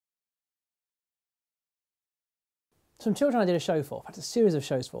Some children I did a show for, in fact a series of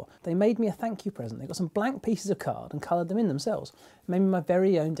shows for, they made me a thank you present. They got some blank pieces of card and coloured them in themselves. Made me my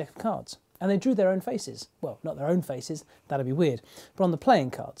very own deck of cards. And they drew their own faces. Well, not their own faces, that'd be weird. But on the playing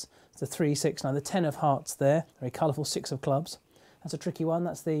cards, it's the 3, 6, 9, the 10 of hearts there, very colourful 6 of clubs. That's a tricky one,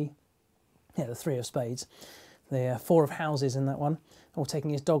 that's the 3 of spades. The 4 of houses in that one, or taking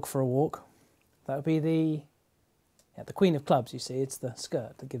his dog for a walk. That would be the Queen of clubs, you see, it's the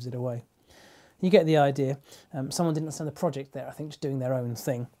skirt that gives it away. You get the idea. Someone didn't understand the project there, I think, just doing their own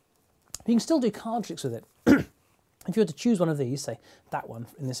thing. But you can still do card tricks with it. If you were to choose one of these, say that one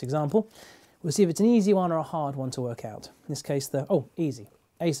in this example, we'll see if it's an easy one or a hard one to work out. In this case, easy,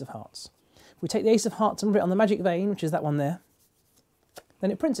 Ace of Hearts. If we take the Ace of Hearts and put it on the magic vein, which is that one there, then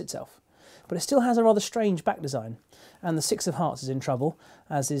it prints itself. But it still has a rather strange back design. And the 6 of Hearts is in trouble,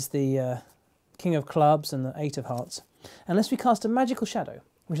 as is the King of Clubs and the 8 of Hearts. Unless we cast a magical shadow,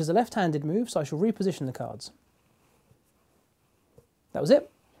 which is a left-handed move, so I shall reposition the cards. That was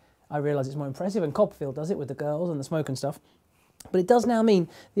it. I realise it's more impressive, and Copperfield does it with the girls and the smoke and stuff. But it does now mean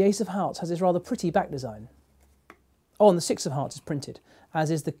the Ace of Hearts has this rather pretty back design. Oh, and the 6 of Hearts is printed,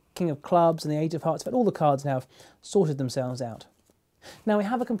 as is the King of Clubs and the 8 of Hearts. But all the cards now have sorted themselves out. Now we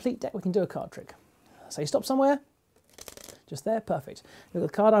have a complete deck, we can do a card trick. Say stop somewhere. Just there, perfect. Look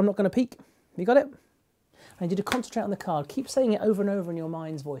at the card, I'm not going to peek. You got it? I need you to concentrate on the card. Keep saying it over and over in your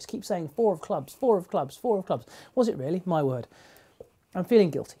mind's voice. Keep saying 4 of clubs, 4 of clubs, 4 of clubs. Was it really? My word. I'm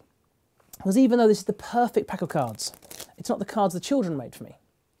feeling guilty. Because even though this is the perfect pack of cards, it's not the cards the children made for me.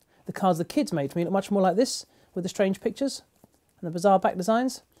 The cards the kids made for me look much more like this, with the strange pictures and the bizarre back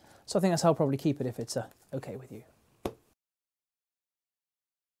designs. So I think that's how I'll probably keep it if it's okay with you.